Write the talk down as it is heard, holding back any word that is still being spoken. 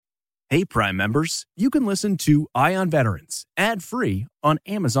Hey, Prime members, you can listen to Eye on Veterans ad-free on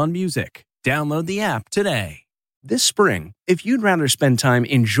Amazon Music. Download the app today. This spring, if you'd rather spend time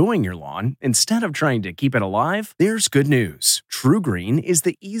enjoying your lawn instead of trying to keep it alive, there's good news. TruGreen is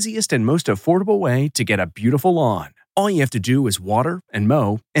the easiest and most affordable way to get a beautiful lawn. All you have to do is water and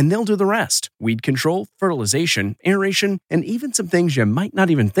mow, and they'll do the rest. Weed control, fertilization, aeration, and even some things you might not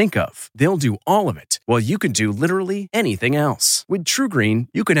even think of. They'll do all of it, while you can do literally anything else. With TruGreen,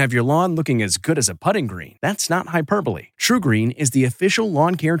 you can have your lawn looking as good as a putting green. That's not hyperbole. TruGreen is the official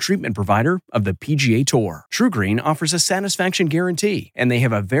lawn care treatment provider of the PGA Tour. TruGreen offers a satisfaction guarantee, and they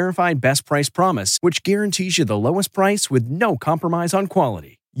have a verified best price promise, which guarantees you the lowest price with no compromise on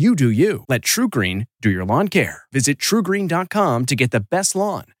quality. You do you. Let TruGreen do your lawn care. Visit TruGreen.com to get the best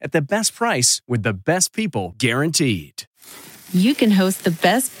lawn at the best price with the best people guaranteed. You can host the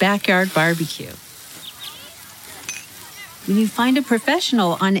best backyard barbecue when you find a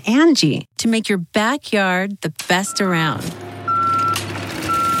professional on Angie to make your backyard the best around.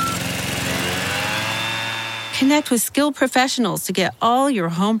 Connect with skilled professionals to get all your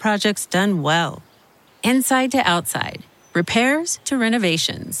home projects done well. Inside to outside. Repairs to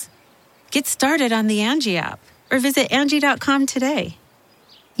renovations. Get started on the Angie app or visit Angie.com today.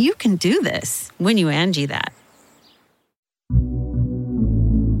 You can do this when you Angie that.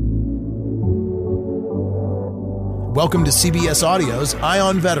 Welcome to CBS Audio's Eye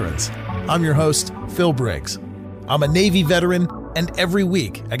on Veterans. I'm your host, Phil Briggs. I'm a Navy veteran, and every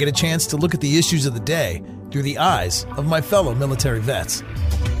week I get a chance to look at the issues of the day through the eyes of my fellow military vets.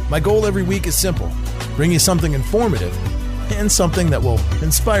 My goal every week is simple: bring you something informative and something that will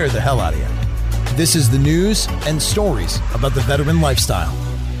inspire the hell out of you. This is the news and stories about the veteran lifestyle.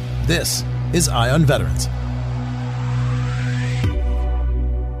 This is Eye on Veterans.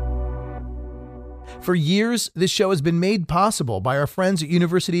 For years, this show has been made possible by our friends at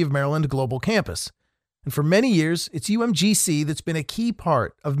University of Maryland Global Campus. And for many years, it's UMGC that's been a key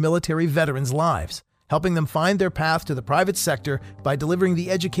part of military veterans' lives, helping them find their path to the private sector by delivering the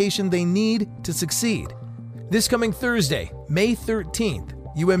education they need to succeed. This coming Thursday, May 13th,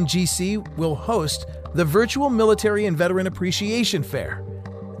 UMGC will host the Virtual Military and Veteran Appreciation Fair.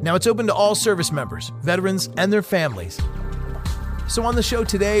 Now, it's open to all service members, veterans, and their families. So on the show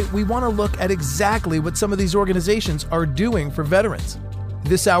today, we want to look at exactly what some of these organizations are doing for veterans.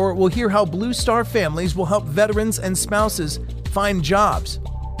 This hour, we'll hear how Blue Star families will help veterans and spouses find jobs,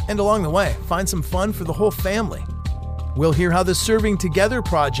 and along the way, find some fun for the whole family. We'll hear how the Serving Together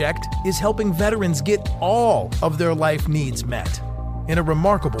project is helping veterans get all of their life needs met in a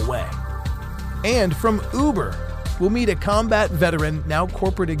remarkable way. And from Uber, we'll meet a combat veteran, now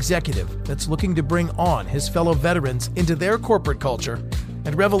corporate executive, that's looking to bring on his fellow veterans into their corporate culture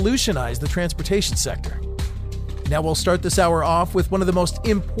and revolutionize the transportation sector. Now we'll start this hour off with one of the most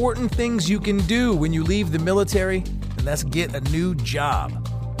important things you can do when you leave the military, and that's get a new job.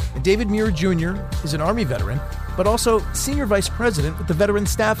 And David Muir Jr. is an Army veteran, but also Senior Vice President with the Veteran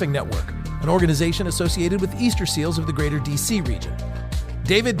Staffing Network, an organization associated with Easter Seals of the Greater D.C. region.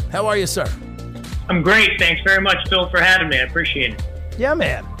 David, how are you, sir? I'm great. Thanks very much, Phil, for having me. I appreciate it. Yeah,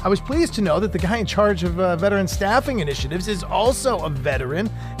 man. I was pleased to know that the guy in charge of veteran staffing initiatives is also a veteran.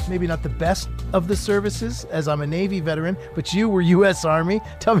 Maybe not the best of the services, as I'm a Navy veteran, but you were U.S. Army.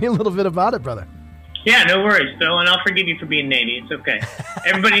 Tell me a little bit about it, brother. Yeah, no worries, Phil, and I'll forgive you for being Navy. It's okay.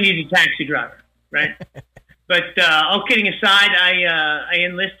 Everybody needs a taxi driver, right? But all kidding aside, I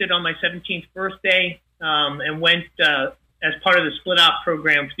enlisted on my 17th birthday and went as part of the split op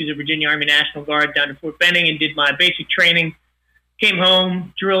program through the Virginia Army National Guard down to Fort Benning and did my basic training. Came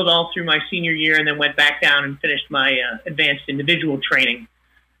home, drilled all through my senior year, and then went back down and finished my advanced individual training.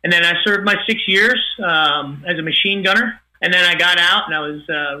 And then I served my 6 years as a machine gunner. And then I got out, and I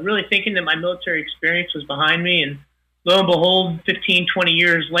was really thinking that my military experience was behind me. And lo and behold, 15, 20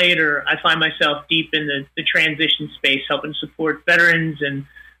 years later, I find myself deep in the transition space, helping support veterans and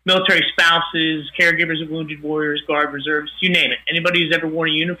military spouses, caregivers of wounded warriors, Guard reserves, you name it. Anybody who's ever worn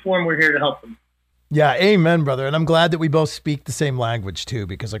a uniform, we're here to help them. Yeah, amen, brother. And I'm glad that we both speak the same language, too,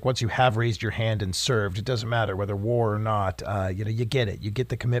 because like once you have raised your hand and served, it doesn't matter whether war or not. You get it. You get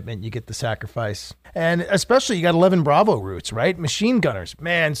the commitment. You get the sacrifice. And especially you got 11 Bravo roots, right? Machine gunners.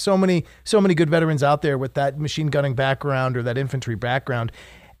 Man, so many good veterans out there with that machine gunning background or that infantry background.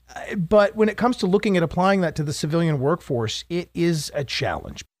 But when it comes to looking at applying that to the civilian workforce, it is a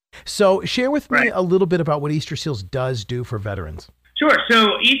challenge. So share with me a little bit about what Easter Seals does do for veterans. Sure.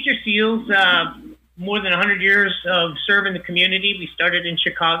 So Easter Seals, more than 100 years of serving the community. We started in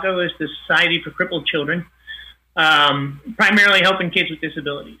Chicago as the Society for Crippled Children, primarily helping kids with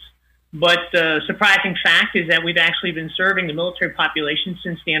disabilities. But the surprising fact is that we've actually been serving the military population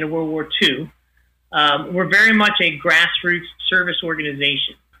since the end of World War II. We're very much a grassroots service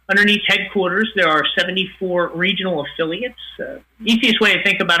organization. Underneath headquarters, there are 74 regional affiliates. Easiest way to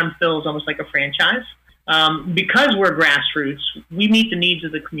think about them, Phil, is almost like a franchise. Because we're grassroots, we meet the needs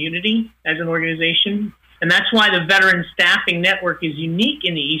of the community as an organization. And that's why the Veteran Staffing Network is unique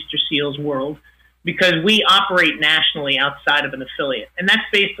in the Easter Seals world, because we operate nationally outside of an affiliate. And that's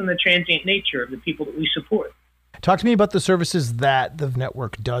based on the transient nature of the people that we support. Talk to me about the services that the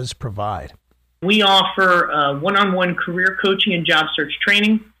network does provide. We offer one-on-one career coaching and job search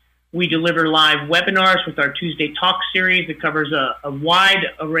training. We deliver live webinars with our Tuesday Talk series that covers a wide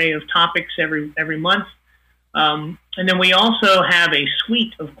array of topics every month. And then we also have a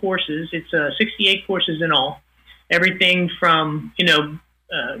suite of courses. It's 68 courses in all. Everything from,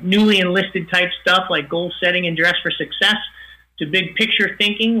 newly enlisted type stuff like goal setting and dress for success, to big picture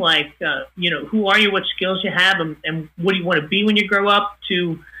thinking like, who are you, what skills you have, and what do you want to be when you grow up,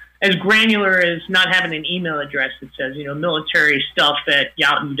 to as granular as not having an email address that says, military stuff at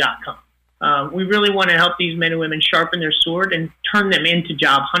yahoo.com. We really want to help these men and women sharpen their sword and turn them into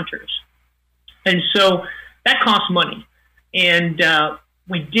job hunters. And so that costs money. And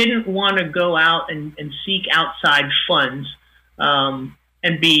we didn't want to go out and seek outside funds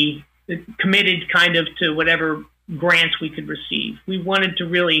and be committed kind of to whatever grants we could receive. We wanted to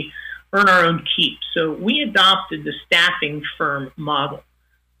really earn our own keep. So we adopted the staffing firm model.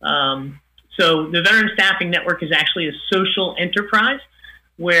 So the Veteran Staffing Network is actually a social enterprise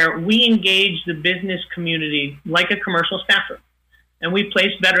where we engage the business community like a commercial staffer. And we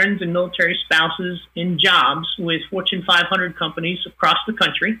place veterans and military spouses in jobs with Fortune 500 companies across the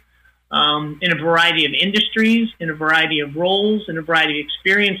country, in a variety of industries, in a variety of roles, in a variety of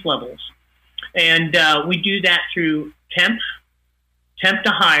experience levels. And we do that through temp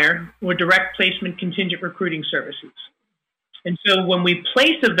to hire, or direct placement contingent recruiting services. And so when we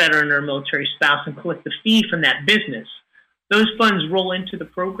place a veteran or a military spouse and collect the fee from that business, those funds roll into the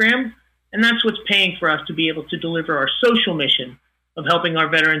program, and that's what's paying for us to be able to deliver our social mission of helping our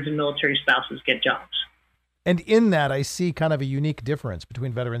veterans and military spouses get jobs. And in that, I see kind of a unique difference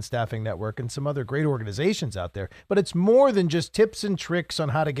between Veteran Staffing Network and some other great organizations out there. But it's more than just tips and tricks on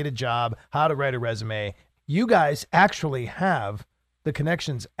how to get a job, how to write a resume. You guys actually have the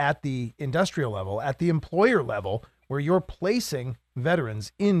connections at the industrial level, at the employer level, where you're placing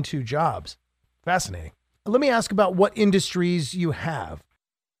veterans into jobs. Fascinating. Let me ask about what industries you have.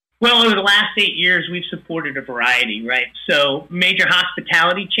 Well, over the last 8 years, we've supported a variety, right? So major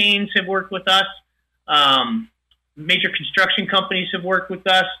hospitality chains have worked with us. Major construction companies have worked with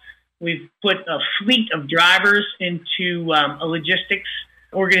us. We've put a fleet of drivers into a logistics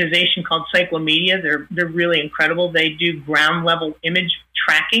organization called Cyclomedia. They're really incredible. They do ground level image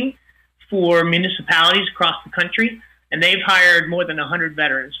tracking for municipalities across the country, and they've hired more than 100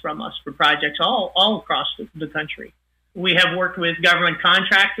 veterans from us for projects all across the country. We have worked with government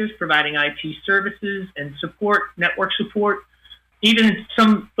contractors providing IT services and support, network support, even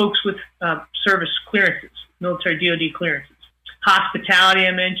some folks with service clearances, military DoD clearances. Hospitality,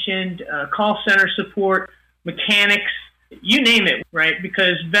 I mentioned, call center support, mechanics, you name it, right?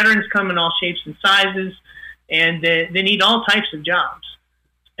 Because veterans come in all shapes and sizes, and they need all types of jobs.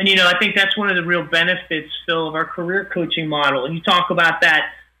 And, I think that's one of the real benefits, Phil, of our career coaching model. And you talk about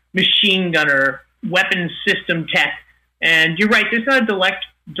that machine gunner, weapons system tech, and you're right, there's not a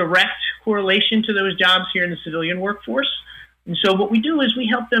direct correlation to those jobs here in the civilian workforce. And so what we do is we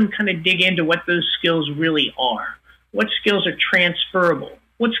help them kind of dig into what those skills really are. What skills are transferable?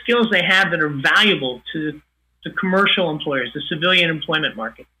 What skills they have that are valuable to commercial employers, the civilian employment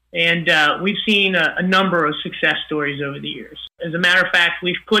market. And we've seen a number of success stories over the years. As a matter of fact,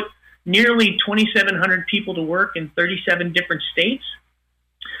 we've put nearly 2,700 people to work in 37 different states.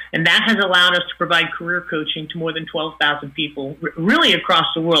 And that has allowed us to provide career coaching to more than 12,000 people, really across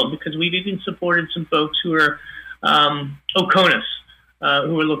the world, because we've even supported some folks who are OCONUS,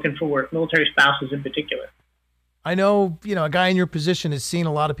 who are looking for work, military spouses in particular. I know, a guy in your position has seen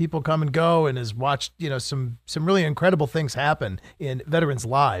a lot of people come and go and has watched, some really incredible things happen in veterans'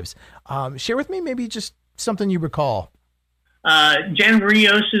 lives. Share with me maybe just something you recall. Jen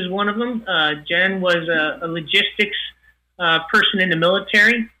Rios is one of them. Jen was a logistics person in the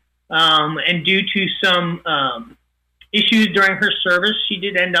military, and due to some issues during her service, she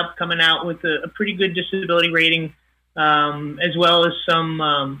did end up coming out with a pretty good disability rating, as well as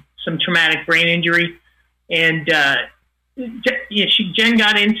some traumatic brain injury. And Jen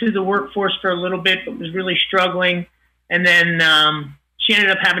got into the workforce for a little bit, but was really struggling. And then she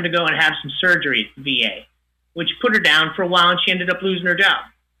ended up having to go and have some surgery at the VA, which put her down for a while, and she ended up losing her job.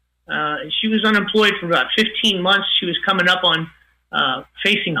 She was unemployed for about 15 months. She was coming up on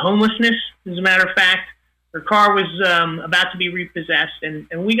facing homelessness, as a matter of fact. Her car was about to be repossessed, and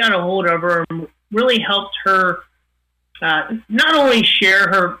we got a hold of her and really helped her not only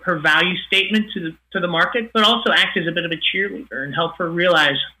share her value statement to the market, but also act as a bit of a cheerleader and help her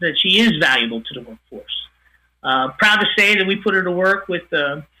realize that she is valuable to the workforce. Proud to say that we put her to work with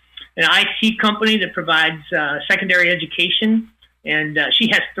an IT company that provides secondary education, and she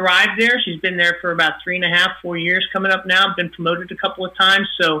has thrived there. She's been there for about 3.5, 4 years coming up now, been promoted a couple of times.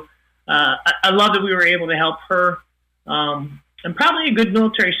 So I love that we were able to help her. And probably a good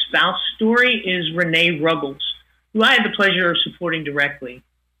military spouse story is Renee Ruggles, who I had the pleasure of supporting directly.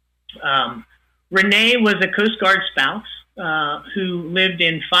 Renee was a Coast Guard spouse who lived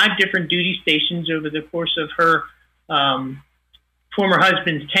in 5 different duty stations over the course of her former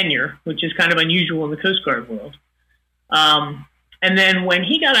husband's tenure, which is kind of unusual in the Coast Guard world. And then when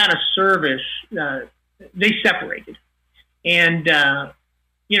he got out of service, they separated. And,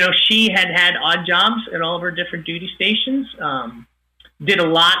 she had odd jobs at all of her different duty stations, did a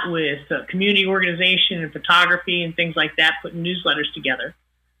lot with community organization and photography and things like that, putting newsletters together.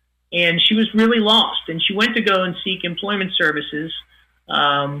 And she was really lost. And she went to go and seek employment services.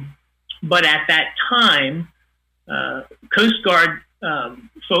 But at that time, Coast Guard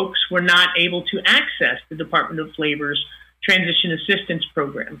folks were not able to access the Department of Labor's Transition Assistance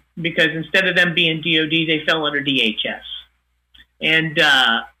Program, because instead of them being DOD, they fell under DHS. And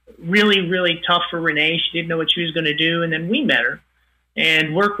really, really tough for Renee. She didn't know what she was going to do. And then we met her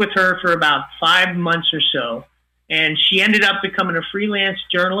and worked with her for about 5 months or so. And she ended up becoming a freelance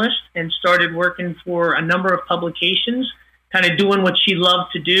journalist and started working for a number of publications, kind of doing what she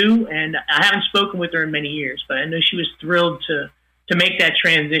loved to do. And I haven't spoken with her in many years, but I know she was thrilled to make that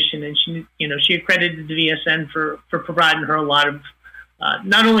transition. And she accredited the VSN for providing her a lot of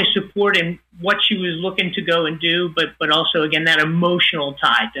not only support in what she was looking to go and do, but also, again, that emotional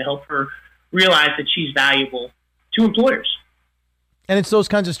tie to help her realize that she's valuable to employers. And it's those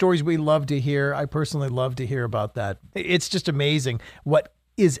kinds of stories we love to hear. I personally love to hear about that. It's just amazing what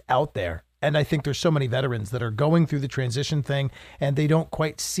is out there. And I think there's so many veterans that are going through the transition thing, and they don't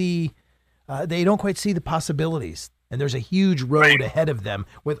quite see the possibilities. And there's a huge road ahead of them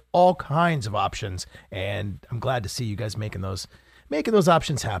with all kinds of options. And I'm glad to see you guys making those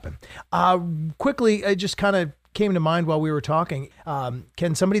options happen. Quickly, it just kind of came to mind while we were talking.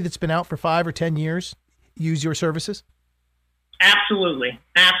 Can somebody that's been out for 5 or 10 years use your services? Absolutely.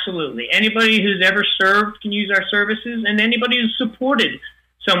 Absolutely. Anybody who's ever served can use our services, and anybody who's supported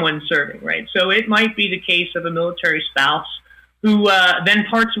someone serving, right? So it might be the case of a military spouse who then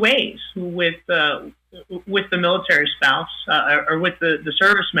parts ways with the military spouse or with the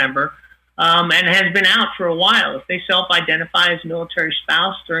service member and has been out for a while. If they self-identify as a military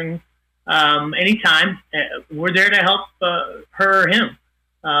spouse during any time, we're there to help her or him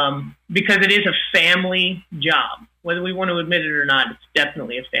because it is a family job. Whether we want to admit it or not, it's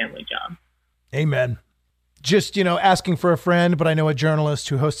definitely a family job. Amen. Just, asking for a friend, but I know a journalist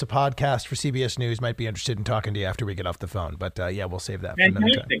who hosts a podcast for CBS News might be interested in talking to you after we get off the phone. But we'll save that for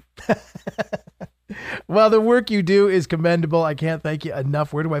another time. Well, the work you do is commendable. I can't thank you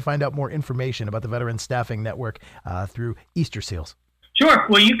enough. Where do I find out more information about the Veteran Staffing Network through Easter Seals? Sure.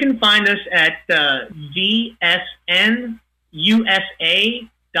 Well, you can find us at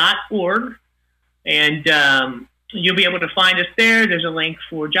vsnusa.org. And you'll be able to find us there. There's a link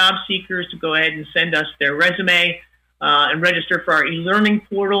for job seekers to go ahead and send us their resume and register for our e-learning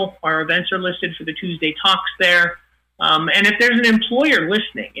portal. Our events are listed for the Tuesday Talks there. And if there's an employer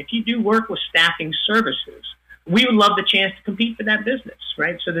listening, if you do work with staffing services, we would love the chance to compete for that business,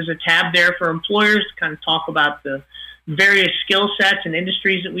 right? So there's a tab there for employers to kind of talk about the various skill sets and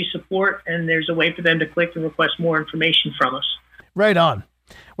industries that we support, and there's a way for them to click and request more information from us. Right on.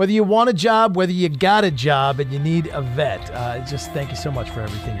 Whether you want a job, whether you got a job and you need a vet, just thank you so much for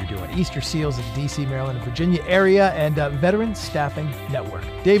everything you're doing. Easter Seals at the D.C., Maryland, and Virginia area, and Veteran Staffing Network.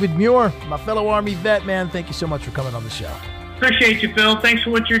 David Muir, my fellow Army vet, man, thank you so much for coming on the show. Appreciate you, Phil. Thanks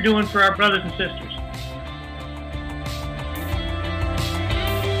for what you're doing for our brothers and sisters.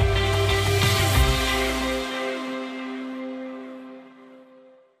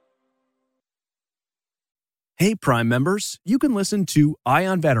 Hey, Prime members, you can listen to Eye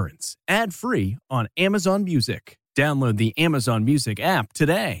on Veterans ad-free on Amazon Music. Download the Amazon Music app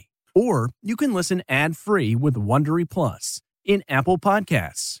today. Or you can listen ad-free with Wondery Plus in Apple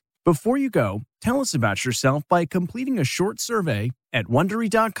Podcasts. Before you go, tell us about yourself by completing a short survey at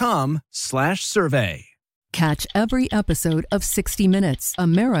Wondery.com/survey. Catch every episode of 60 Minutes,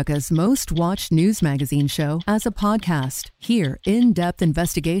 America's most watched news magazine show, as a podcast. Hear in-depth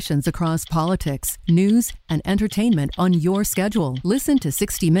investigations across politics, news, and entertainment on your schedule. Listen to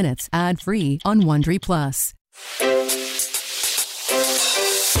 60 Minutes ad-free on Wondery Plus.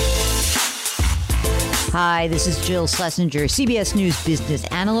 Hi, this is Jill Schlesinger, CBS News business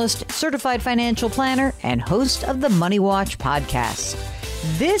analyst, certified financial planner, and host of the Money Watch podcast.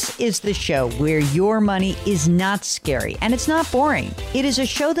 This is the show where your money is not scary and it's not boring. It is a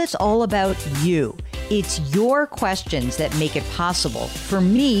show that's all about you. It's your questions that make it possible for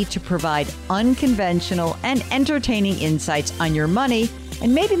me to provide unconventional and entertaining insights on your money,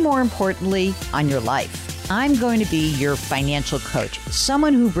 and maybe more importantly, on your life. I'm going to be your financial coach,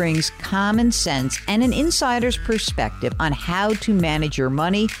 someone who brings common sense and an insider's perspective on how to manage your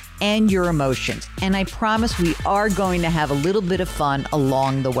money and your emotions. And I promise we are going to have a little bit of fun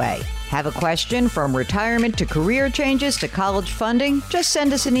along the way. Have a question from retirement to career changes to college funding? Just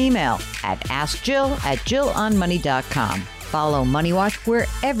send us an email at askjill@jillonmoney.com. Follow Money Watch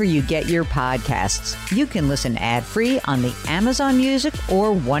wherever you get your podcasts. You can listen ad-free on the Amazon Music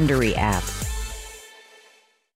or Wondery app.